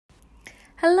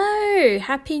Hello,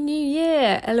 Happy New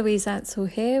Year. Eloise Ansell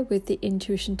here with the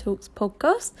Intuition Talks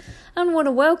podcast and want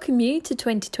to welcome you to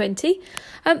 2020.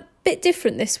 Bit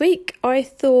different this week. I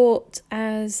thought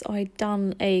as I'd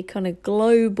done a kind of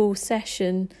global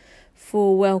session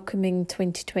for welcoming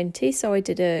 2020, so I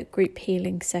did a group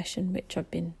healing session which I've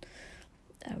been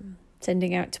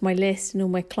sending out to my list and all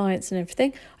my clients and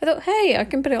everything. I thought, hey, I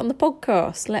can put it on the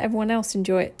podcast, let everyone else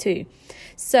enjoy it too.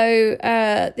 So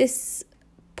this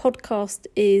podcast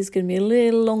is going to be a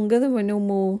little longer than my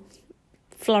normal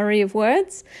flurry of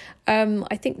words.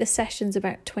 I think the session's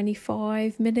about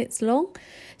 25 minutes long,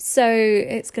 so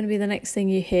it's going to be the next thing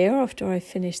you hear after I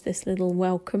finish this little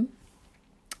welcome.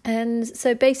 And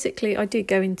so basically I do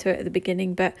go into it at the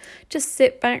beginning, but just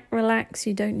sit back, relax.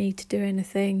 You don't need to do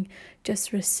anything,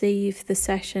 just receive the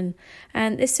session.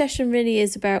 And this session really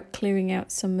is about clearing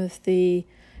out some of the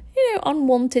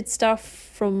unwanted stuff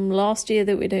from last year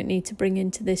that we don't need to bring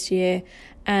into this year,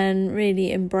 and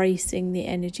really embracing the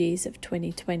energies of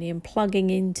 2020 and plugging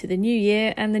into the new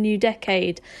year and the new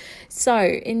decade. So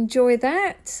enjoy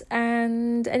that,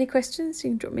 and any questions you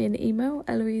can drop me an email,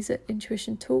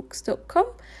 eloise@intuitiontalks.com,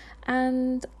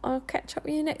 and I'll catch up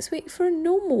with you next week for a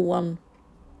normal one,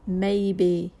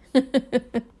 maybe.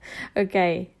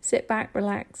 Okay, sit back,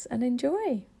 relax and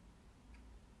enjoy.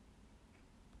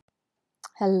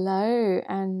 Hello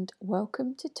and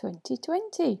welcome to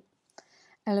 2020.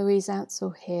 Eloise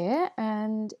Ansell here,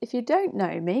 and if you don't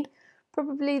know me,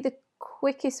 probably the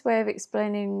quickest way of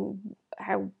explaining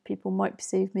how people might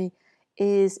perceive me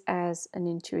is as an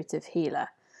intuitive healer.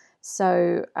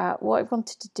 So what I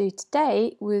wanted to do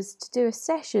today was to do a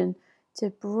session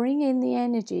to bring in the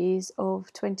energies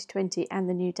of 2020 and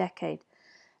the new decade.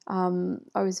 I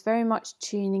was very much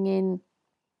tuning in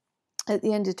at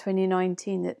the end of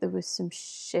 2019 that there was some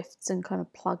shifts and kind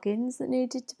of plugins that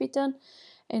needed to be done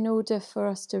in order for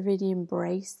us to really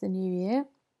embrace the new year.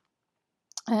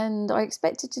 And I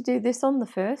expected to do this on the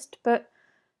 1st, but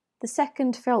the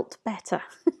 2nd felt better.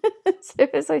 So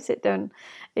as I sit down,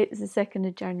 it's the 2nd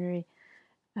of January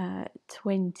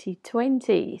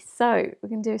 2020. So we're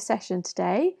going to do a session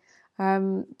today.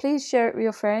 Please share it with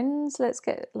your friends. Let's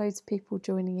get loads of people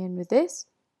joining in with this.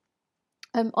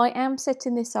 I am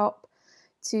setting this up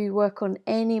to work on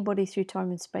anybody through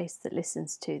time and space that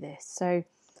listens to this. So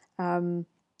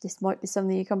this might be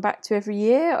something you come back to every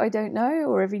year, I don't know,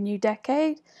 or every new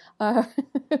decade, or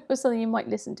something you might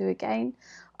listen to again.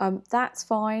 That's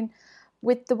fine.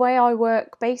 With the way I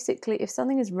work, basically, if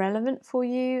something is relevant for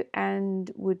you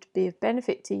and would be of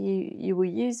benefit to you, you will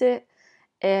use it.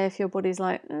 If your body's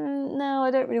like, no, I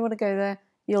don't really want to go there,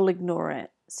 you'll ignore it.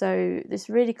 So this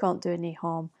really can't do any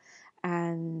harm,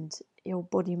 and your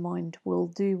body-mind will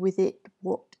do with it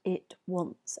what it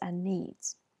wants and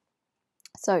needs.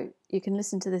 So you can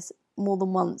listen to this more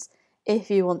than once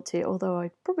if you want to, although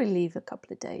I'd probably leave a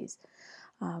couple of days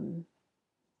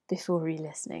before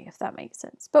re-listening, if that makes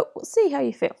sense. But we'll see how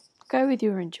you feel. Go with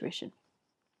your intuition.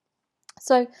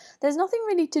 So there's nothing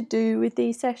really to do with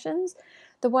these sessions.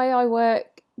 The way I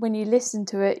work, when you listen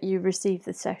to it, you receive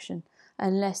the session,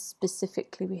 unless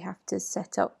specifically we have to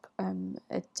set up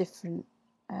a different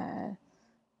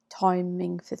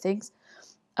timing for things.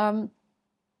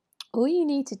 All you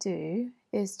need to do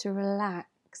is to relax.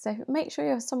 So make sure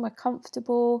you're somewhere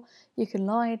comfortable. You can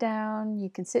lie down, you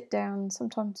can sit down.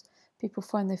 Sometimes people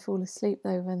find they fall asleep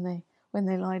though when they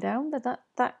lie down, but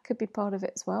that could be part of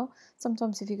it as well.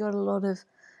 Sometimes if you've got a lot of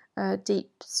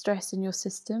deep stress in your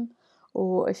system,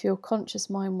 or if your conscious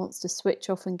mind wants to switch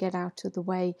off and get out of the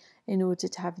way in order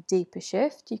to have a deeper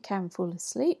shift, you can fall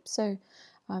asleep. So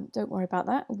don't worry about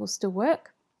that, it will still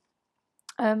work.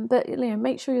 But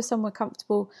make sure you're somewhere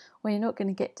comfortable where you're not going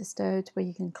to get disturbed, where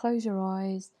you can close your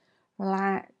eyes,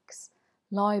 relax,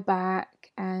 lie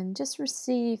back, and just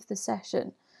receive the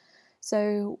session.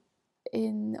 So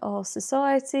in our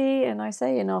society, and I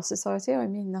say in our society, I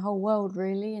mean the whole world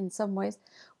really, in some ways,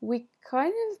 we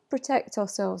kind of protect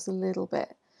ourselves a little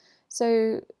bit.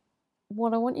 So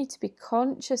what I want you to be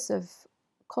conscious of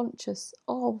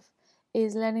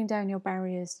is letting down your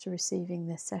barriers to receiving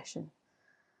this session.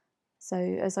 So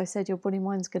as I said, your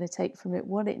body-mind's going to take from it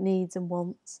what it needs and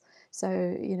wants. So,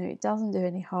 it doesn't do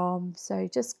any harm. So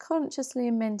just consciously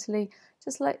and mentally,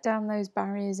 just let down those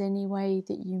barriers any way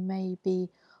that you may be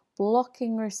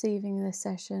blocking receiving the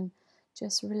session.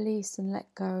 Just release and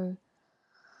let go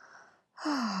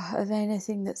of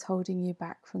anything that's holding you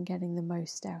back from getting the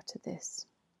most out of this.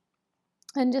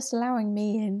 And just allowing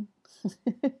me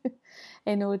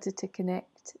in order to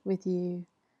connect with you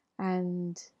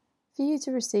and for you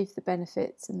to receive the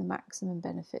benefits and the maximum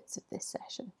benefits of this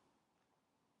session.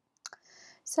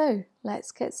 So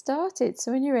let's get started.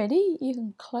 So when you're ready, you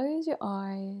can close your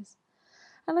eyes.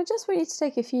 And I just want you to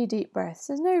take a few deep breaths.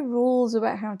 There's no rules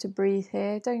about how to breathe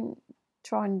here. Don't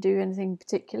try and do anything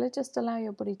particular. Just allow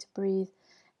your body to breathe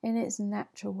in its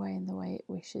natural way and the way it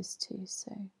wishes to.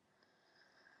 So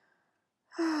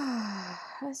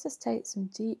let's just take some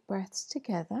deep breaths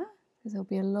together, because there'll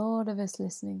be a lot of us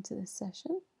listening to this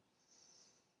session.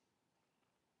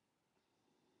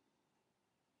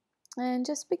 And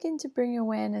just begin to bring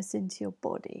awareness into your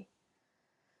body.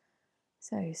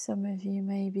 So some of you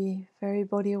may be very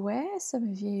body aware, some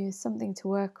of you is something to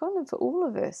work on, and for all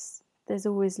of us, there's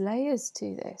always layers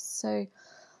to this. So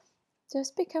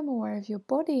just become aware of your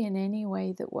body in any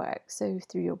way that works. So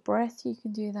through your breath you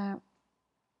can do that.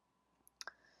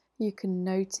 You can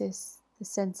notice the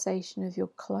sensation of your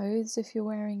clothes, if you're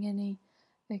wearing any,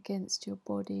 against your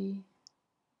body.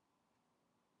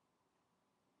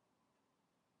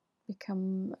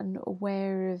 Become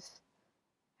aware of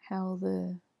how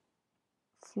the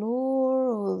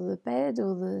floor or the bed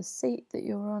or the seat that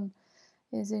you're on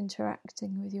is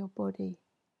interacting with your body.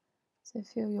 So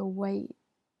feel your weight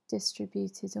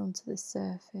distributed onto the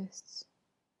surface.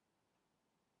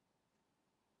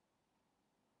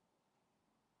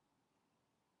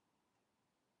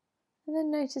 And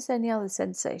then notice any other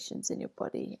sensations in your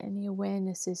body, any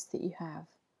awarenesses that you have.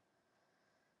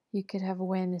 You could have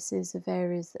awarenesses of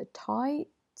areas that are tight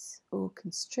or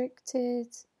constricted,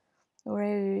 or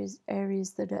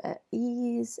areas that are at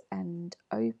ease and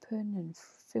open and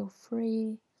feel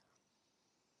free.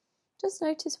 Just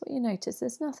notice what you notice.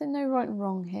 There's nothing, no right and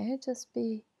wrong here. Just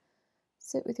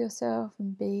sit with yourself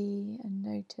and be and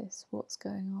notice what's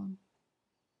going on.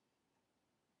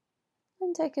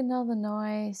 And take another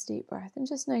nice deep breath and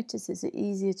just notice, is it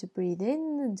easier to breathe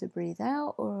in than to breathe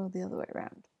out, or the other way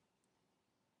around?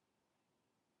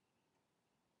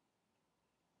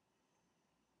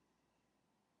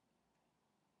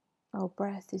 Our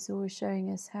breath is always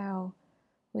showing us how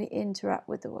we interact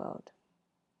with the world.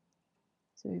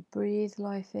 So we breathe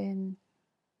life in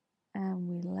and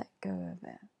we let go of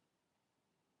it.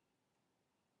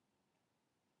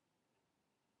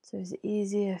 So is it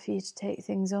easier for you to take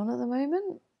things on at the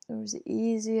moment, or is it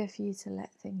easier for you to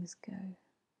let things go?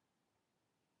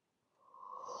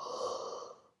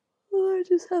 Or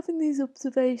just having these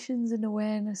observations and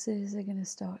awarenesses are going to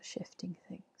start shifting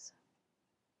things.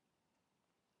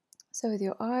 So with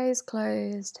your eyes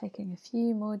closed, taking a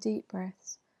few more deep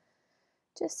breaths,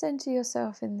 just center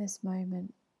yourself in this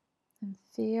moment and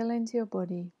feel into your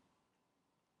body.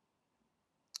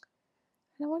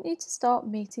 And I want you to start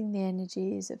meeting the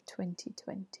energies of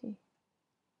 2020.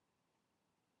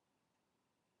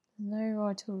 No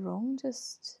right or wrong,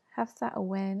 just have that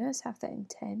awareness, have that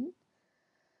intent,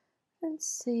 and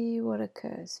see what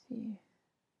occurs for you.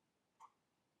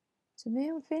 To me,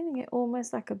 I'm feeling it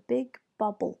almost like a big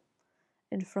bubble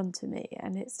in front of me,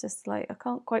 and it's just like I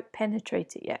can't quite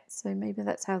penetrate it yet. So maybe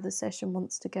that's how the session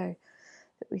wants to go,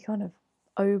 that we kind of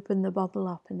open the bubble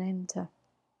up and enter.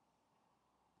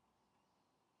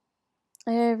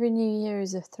 Every new year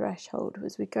is a threshold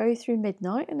as we go through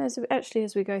midnight, and as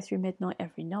we go through midnight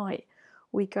every night,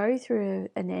 we go through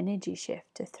an energy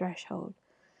shift, a threshold.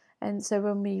 And so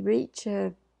when we reach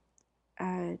a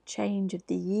change of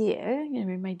the year,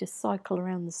 we made a cycle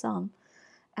around the sun,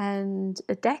 and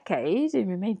a decade,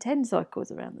 we made 10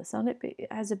 cycles around the sun, it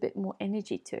has a bit more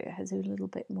energy to it, it has a little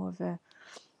bit more of a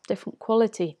different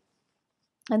quality.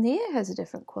 And the year has a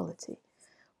different quality.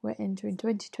 We're entering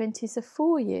 2020 is a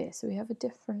 4-year, so we have a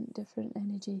different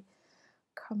energy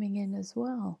coming in as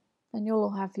well. And you'll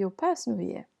all have your personal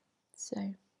year.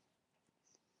 So,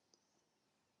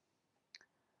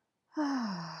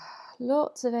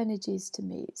 lots of energies to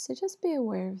meet. So just be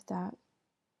aware of that.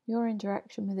 Your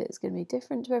interaction with it is going to be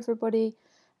different to everybody,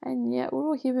 and yet we're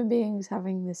all human beings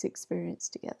having this experience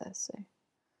together. So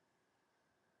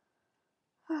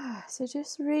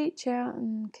just reach out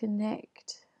and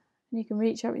connect. And you can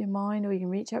reach out with your mind, or you can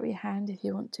reach out with your hand if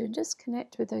you want to, and just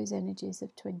connect with those energies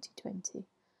of 2020.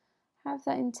 Have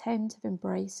that intent of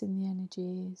embracing the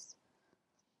energies,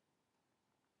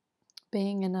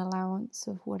 being an allowance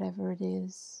of whatever it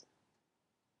is.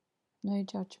 No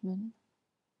judgment.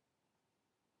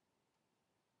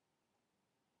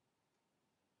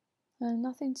 And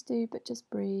nothing to do but just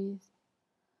breathe.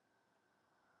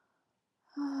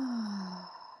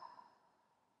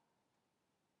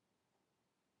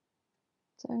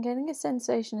 So I'm getting a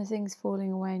sensation of things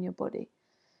falling away in your body.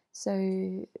 So,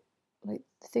 like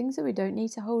the things that we don't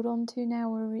need to hold on to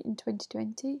now we're in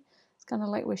 2020, it's kind of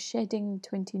like we're shedding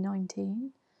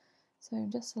 2019. So I'm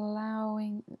just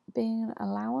being an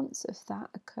allowance of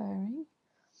that occurring.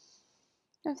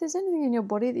 Now, if there's anything in your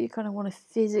body that you kind of want to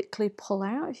physically pull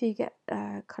out, if you get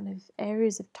kind of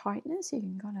areas of tightness, you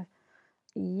can kind of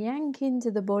yank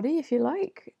into the body if you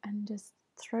like, and just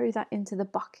throw that into the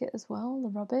bucket as well, the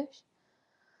rubbish.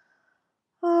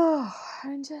 Oh,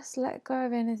 and just let go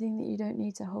of anything that you don't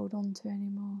need to hold on to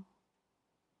anymore.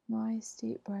 Nice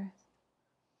deep breath.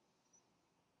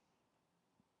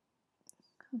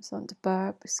 I'm starting to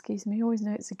burp, excuse me. I always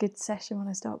know it's a good session when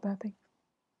I start burping.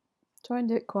 Try and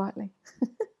do it quietly.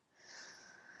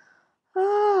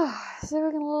 So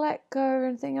we're going to let go of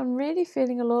everything. I'm really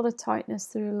feeling a lot of tightness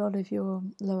through a lot of your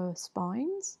lower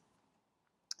spines.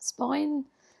 Spine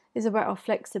is about our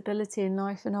flexibility in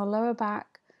life, and our lower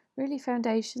back, really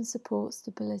foundation, support,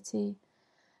 stability.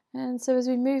 And so as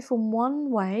we move from one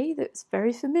way that's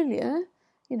very familiar,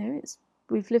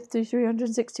 we've lived through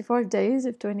 365 days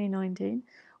of 2019,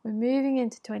 we're moving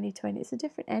into 2020. It's a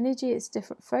different energy, it's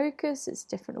different focus, it's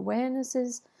different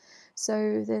awarenesses.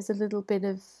 So there's a little bit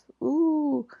of,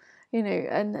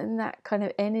 and that kind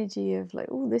of energy of like,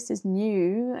 oh, this is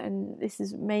new, and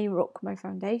may rock my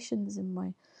foundations and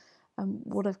my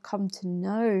what I've come to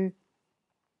know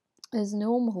as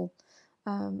normal.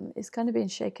 Is kind of being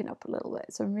shaken up a little bit.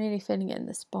 So I'm really feeling it in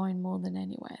the spine more than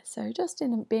anywhere. So just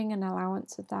in being an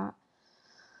allowance of that.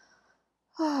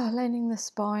 Letting the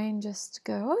spine just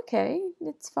go, okay,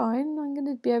 it's fine. I'm going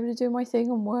to be able to do my thing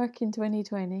and work in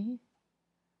 2020.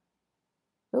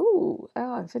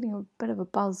 I'm feeling a bit of a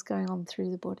buzz going on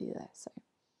through the body there. So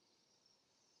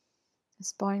the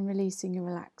spine releasing and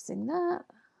relaxing that.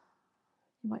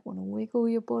 You might want to wiggle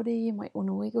your body. You might want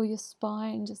to wiggle your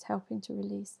spine, just helping to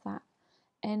release that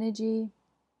energy.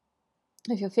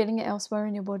 If you're feeling it elsewhere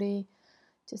in your body,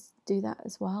 just do that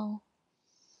as well.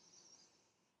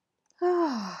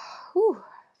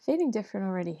 Feeling different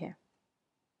already here.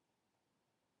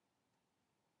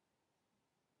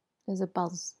 There's a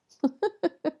buzz.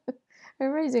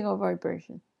 We're raising our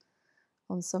vibration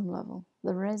on some level.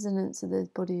 The resonance of the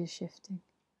body is shifting,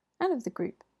 and of the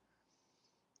group.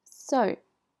 So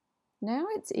now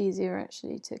it's easier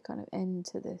actually to kind of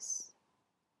enter this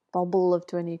bubble of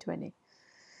 2020.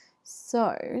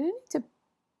 So you don't need to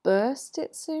burst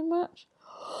it so much.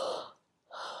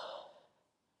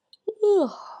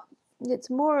 It's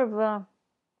more of a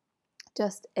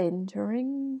just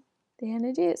entering the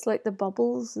energy. It's like the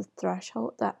bubbles,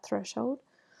 that threshold.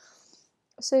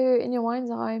 So in your mind's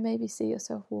eye, maybe see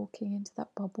yourself walking into that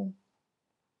bubble,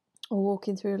 or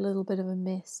walking through a little bit of a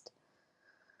mist.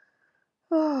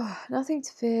 Nothing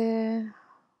to fear.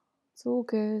 It's all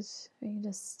good. You can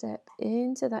just step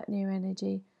into that new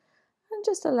energy and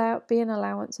just be an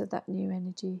allowance of that new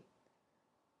energy.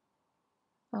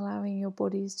 Allowing your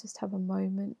bodies just have a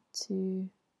moment to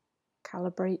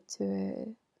calibrate to it,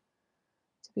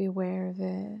 to be aware of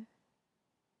it.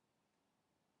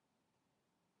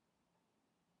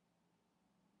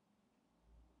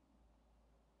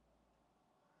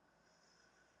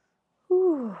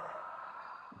 Ooh.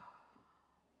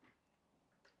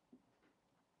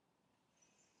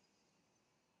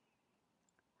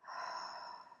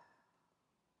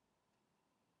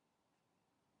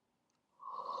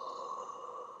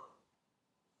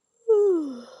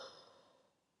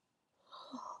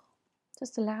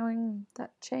 Just allowing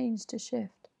that change to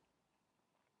shift.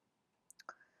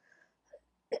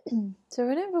 So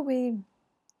whenever we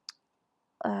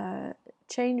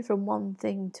change from one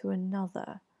thing to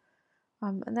another,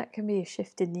 and that can be a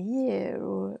shift in the year,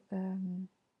 or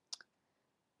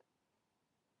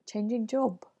changing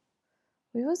job,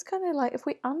 we always kind of like, if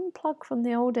we unplug from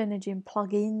the old energy and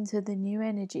plug into the new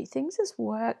energy, things just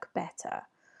work better.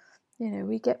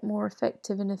 We get more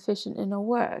effective and efficient in our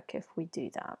work if we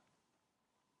do that.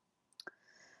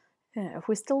 If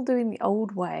we're still doing the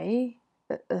old way,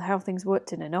 how things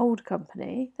worked in an old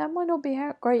company, that might not be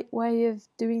a great way of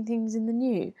doing things in the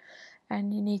new.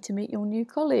 And you need to meet your new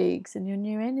colleagues and your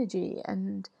new energy,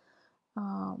 and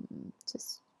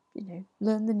just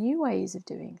learn the new ways of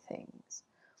doing things,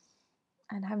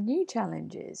 and have new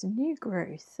challenges and new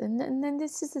growth. And then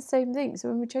this is the same thing. So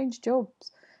when we change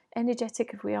jobs,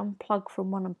 energetic, if we unplug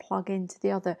from one and plug into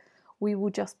the other, we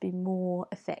will just be more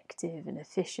effective and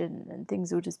efficient, and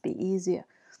things will just be easier.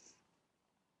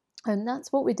 And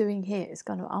that's what we're doing here, is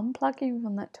kind of unplugging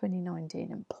from that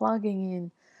 2019 and plugging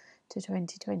in to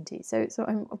 2020. So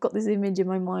I've got this image in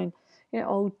my mind,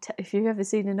 if you've ever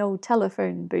seen an old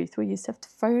telephone booth where you used to have to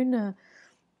phone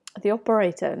the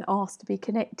operator and ask to be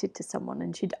connected to someone,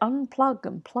 and she'd unplug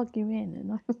and plug you in,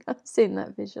 and I've seen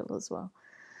that visual as well.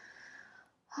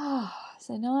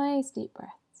 So nice deep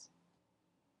breaths.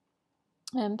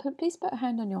 Please put a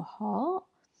hand on your heart.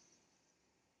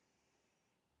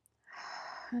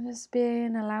 And just be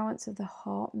an allowance of the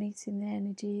heart meeting the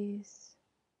energies.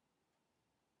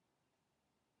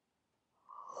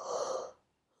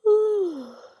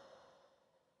 Ooh.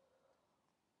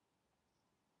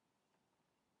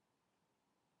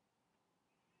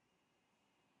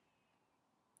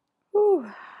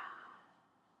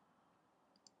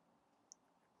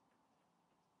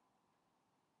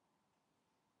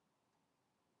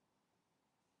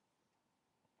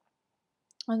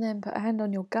 And then put a hand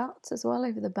on your guts as well,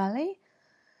 over the belly.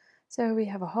 So we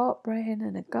have a heart brain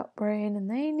and a gut brain, and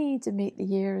they need to meet the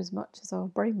year as much as our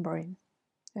brain.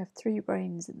 We have 3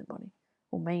 brains in the body,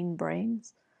 or main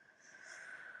brains.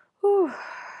 Whew.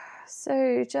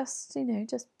 So just,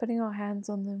 just putting our hands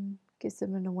on them gives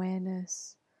them an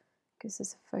awareness, gives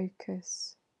us a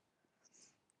focus.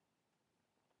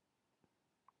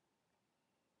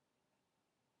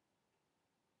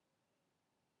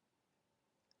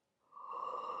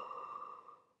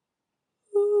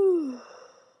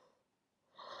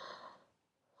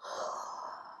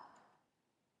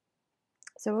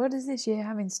 So what does this year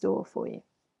have in store for you?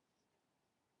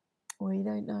 Well, you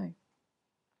don't know.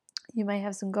 You may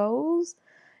have some goals.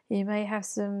 You may have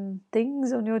some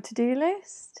things on your to-do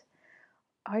list.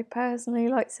 I personally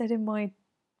like setting my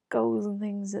goals and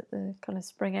things at the kind of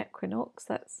spring equinox.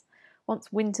 That's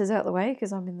once winter's out of the way,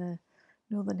 because I'm in the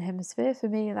northern hemisphere. For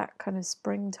me, that kind of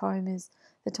springtime is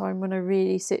the time when I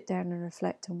really sit down and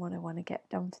reflect on what I want to get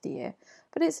done for the year.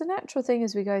 But it's a natural thing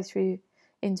as we go through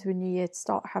into a new year to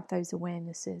start to have those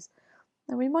awarenesses.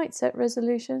 And we might set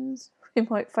resolutions, we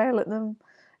might fail at them.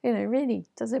 Really,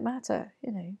 does it matter?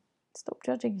 Stop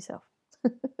judging yourself.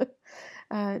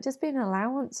 Just be an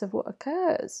allowance of what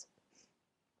occurs.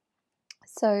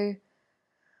 So,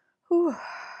 what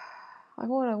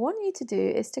I want you to do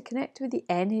is to connect with the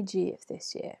energy of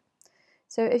this year.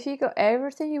 So if you got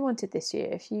everything you wanted this year,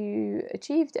 if you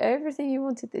achieved everything you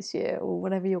wanted this year, or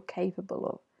whatever you're capable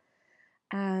of,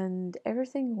 and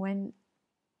everything went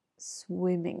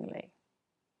swimmingly,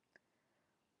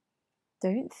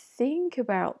 don't think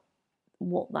about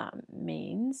what that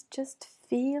means, just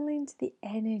feel into the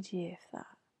energy of that.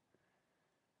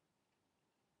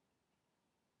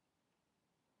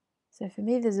 So for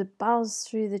me, there's a buzz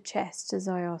through the chest as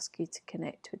I ask you to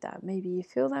connect with that. Maybe you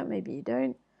feel that, maybe you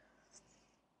don't.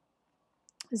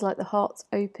 It's like the heart's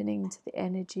opening to the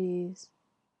energies,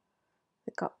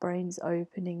 the gut brain's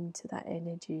opening to that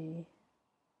energy.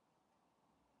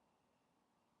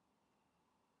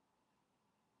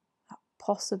 That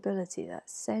possibility, that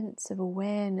sense of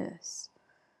awareness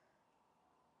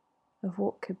of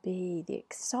what could be, the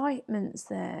excitement's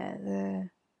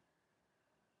there,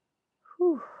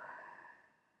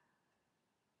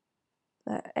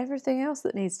 everything else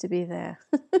that needs to be there.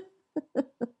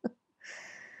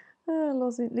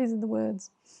 Losing the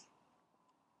words.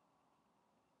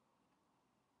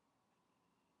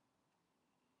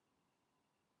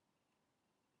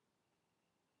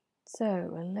 So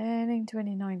we're letting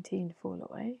 2019 fall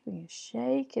away. We can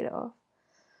shake it off.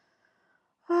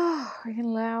 We can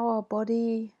allow our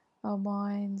body, our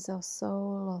minds, our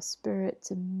soul, our spirit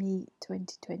to meet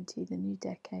 2020, the new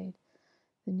decade,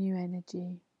 the new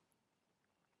energy.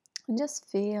 And just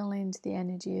feel into the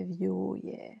energy of your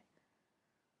year.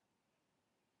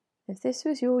 If this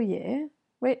was your year,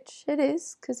 which it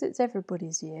is because it's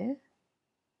everybody's year,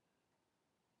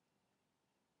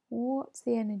 what's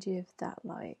the energy of that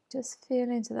like? Just feel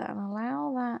into that and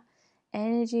allow that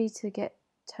energy to get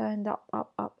turned up,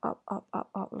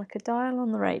 like a dial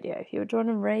on the radio. If you were trying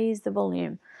to raise the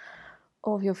volume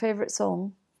of your favourite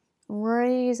song,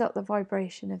 raise up the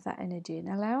vibration of that energy and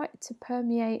allow it to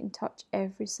permeate and touch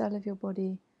every cell of your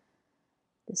body,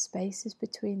 the spaces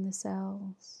between the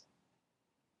cells.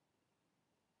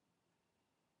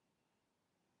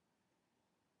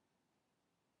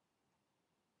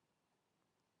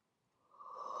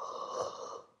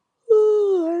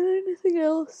 And anything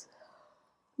else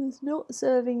that's not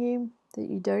serving you, that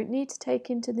you don't need to take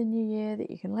into the new year,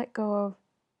 that you can let go of.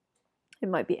 It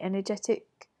might be energetic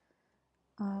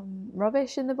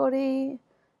rubbish in the body.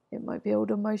 It might be old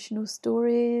emotional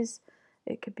stories.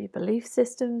 It could be belief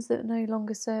systems that are no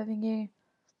longer serving you.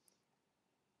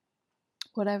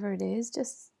 Whatever it is,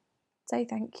 just say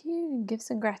thank you and give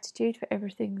some gratitude for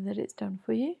everything that it's done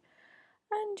for you,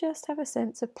 and just have a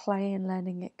sense of play and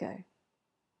letting it go.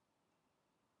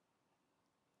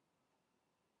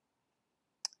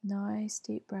 Nice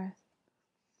deep breath.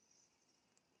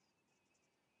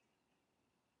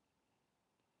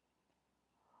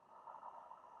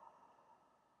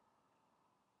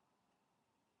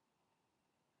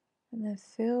 And then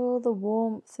feel the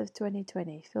warmth of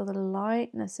 2020. Feel the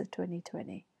lightness of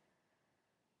 2020.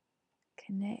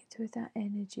 Connect with that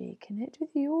energy. Connect with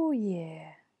your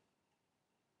year.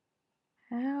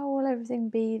 How will everything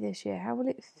be this year? How will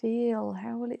it feel?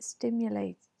 How will it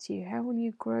stimulate you? How will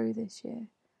you grow this year?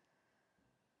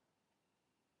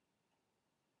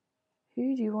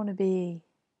 Who do you want to be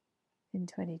in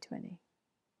 2020?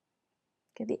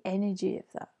 Get the energy of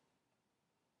that.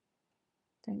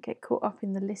 Don't get caught up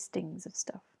in the listings of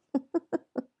stuff.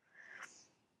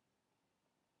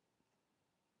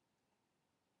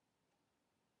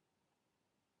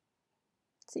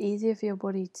 It's easier for your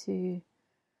body to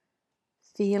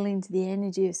feel into the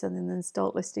energy of something than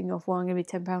start listing off, well, I'm going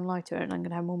to be £10 lighter and I'm going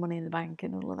to have more money in the bank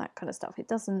and all of that kind of stuff. It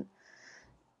doesn't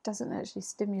actually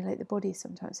stimulate the body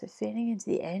sometimes. So feeling into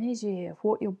the energy of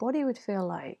what your body would feel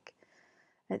like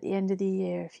at the end of the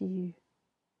year if you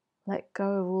let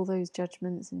go of all those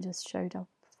judgments and just showed up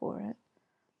for it.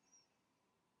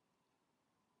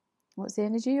 What's the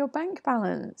energy of your bank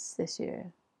balance this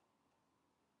year?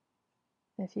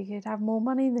 If you could have more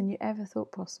money than you ever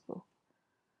thought possible.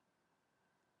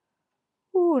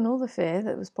 Ooh, and all the fear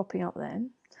that was popping up then.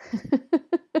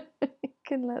 You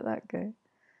can let that go.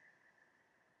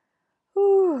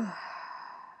 Ooh.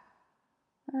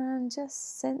 And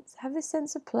just have this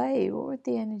sense of play. What would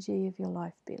the energy of your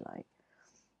life be like?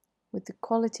 With the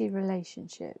quality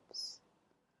relationships,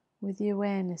 with the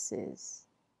awarenesses,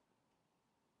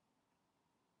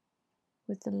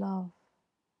 with the love,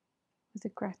 with the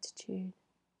gratitude.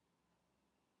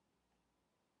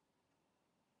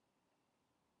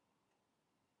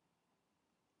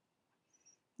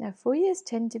 Now, 4 years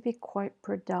tend to be quite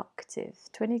productive.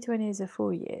 2020 is a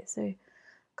 4 year, so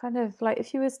kind of like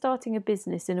if you were starting a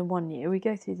business in a 1 year, we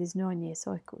go through these 9-year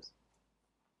cycles.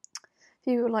 If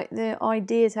you were like the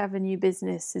idea to have a new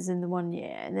business is in the 1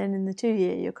 year, and then in the 2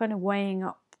 year, you're kind of weighing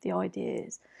up the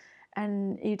ideas,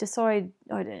 and you decide,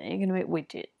 I don't know, you're going to make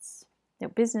widgets.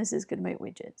 Your business is going to make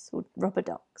widgets or rubber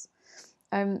ducks.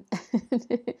 In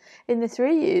the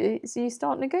 3 years, you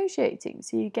start negotiating.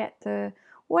 So you get the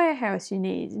warehouse you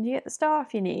need, and you get the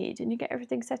staff you need, and you get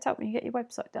everything set up, and you get your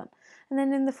website done. And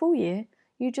then in the 4 year,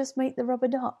 you just make the rubber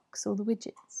ducks or the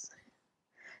widgets.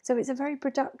 So it's a very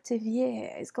productive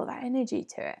year. It's got that energy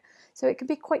to it. So it can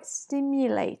be quite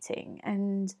stimulating,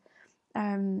 and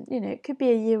it could be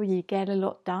a year where you get a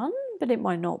lot done, but it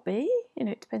might not be.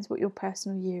 It depends what your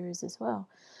personal year is as well.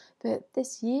 But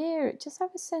this year, just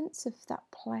have a sense of that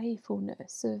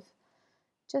playfulness of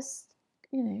just,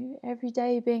 every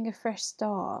day being a fresh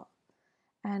start,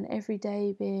 and every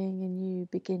day being a new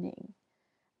beginning.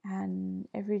 And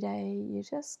every day you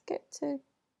just get to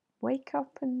wake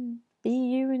up and be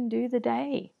you and do the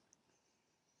day.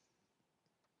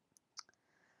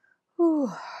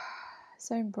 Ooh.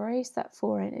 So embrace that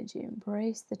 4 energy,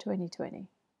 embrace the 2020.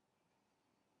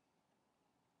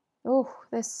 Oh,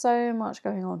 there's so much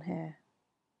going on here.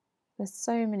 There's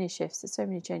so many shifts, there's so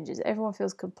many changes. Everyone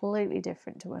feels completely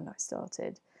different to when I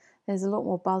started. There's a lot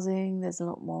more buzzing, there's a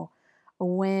lot more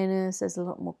awareness, there's a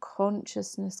lot more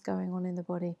consciousness going on in the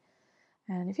body.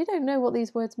 And if you don't know what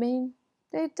these words mean,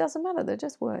 it doesn't matter, they're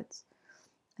just words.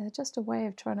 They're just a way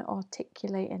of trying to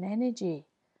articulate an energy.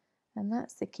 And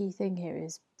that's the key thing here,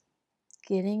 is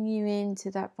getting you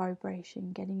into that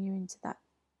vibration, getting you into that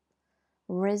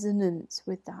resonance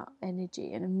with that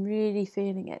energy, and I'm really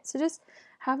feeling it. So just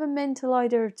have a mental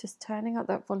idea of just turning up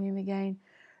that volume again,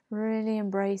 really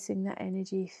embracing that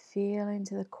energy, feel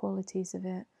into the qualities of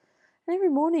it. And every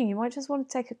morning you might just want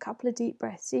to take a couple of deep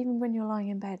breaths, even when you're lying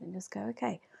in bed, and just go,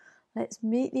 okay, let's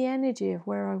meet the energy of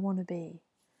where I want to be,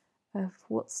 of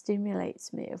what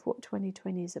stimulates me, of what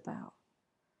 2020 is about.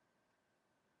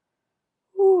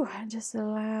 Ooh, and just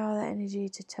allow that energy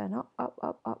to turn up, up,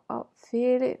 up, up, up.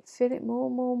 Feel it more,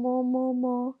 more, more, more,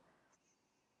 more.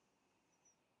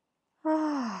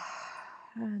 A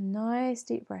nice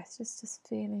deep breath, just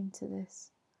feel into this.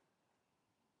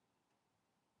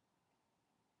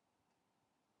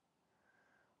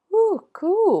 Ooh,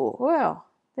 cool. Well,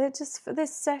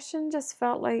 this session just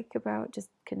felt like about just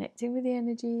connecting with the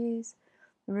energies,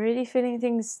 really feeling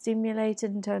things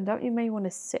stimulated and turned up. You may want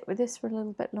to sit with this for a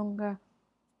little bit longer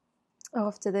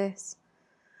after this.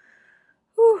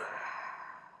 Whew.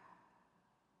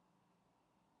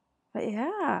 But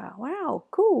yeah, wow,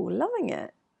 cool, loving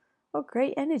it. Oh,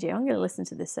 great energy. I'm going to listen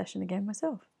to this session again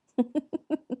myself.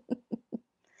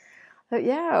 But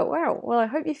yeah, wow. Well, I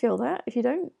hope you feel that. If you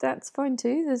don't, that's fine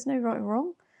too. There's no right or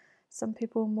wrong. Some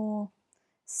people are more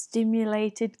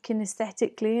stimulated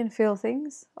kinesthetically and feel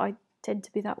things. I tend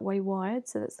to be that way wired,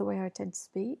 so that's the way I tend to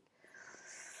speak.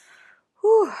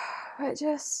 Whew. But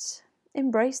just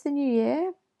embrace the new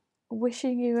year.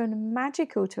 Wishing you a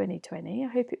magical 2020. I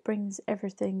hope it brings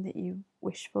everything that you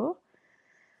wish for.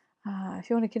 If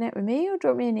you want to connect with me or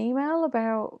drop me an email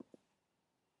about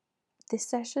this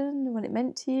session, what it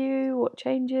meant to you, what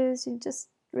changes, you just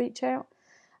reach out.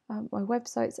 My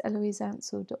website's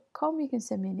eloiseansell.com. You can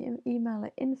send me an email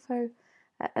at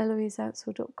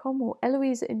info@eloiseansell.com or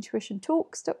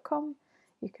eloise@intuitiontalks.com.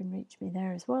 You can reach me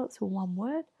there as well. It's all one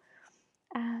word.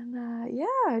 And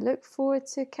I look forward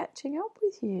to catching up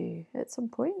with you at some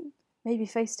point, maybe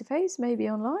face to face, maybe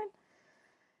online.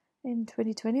 In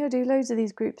 2020, I do loads of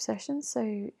these group sessions, so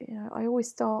I always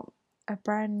start a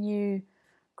brand new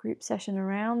group session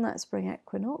around that spring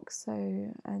equinox. So,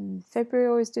 and February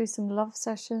I always do some love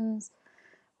sessions,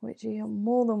 which you're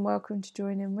more than welcome to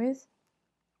join in with.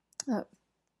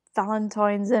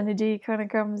 Valentine's energy kind of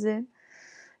comes in.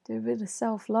 Do a bit of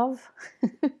self-love,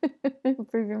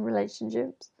 improving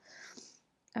relationships.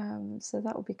 So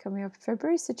that will be coming up in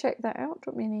February. So check that out.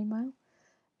 Drop me an email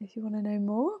if you want to know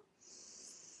more.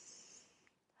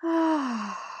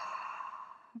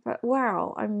 But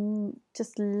wow, I'm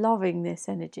just loving this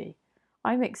energy.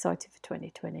 I'm excited for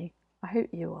 2020. I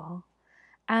hope you are.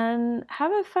 And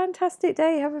have a fantastic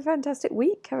day. Have a fantastic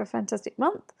week. Have a fantastic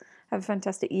month. Have a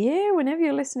fantastic year whenever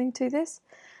you're listening to this.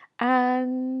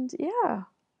 And yeah,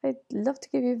 I'd love to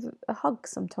give you a hug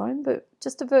sometime, but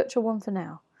just a virtual one for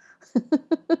now.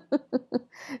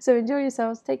 So enjoy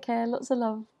yourselves. Take care. Lots of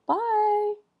love.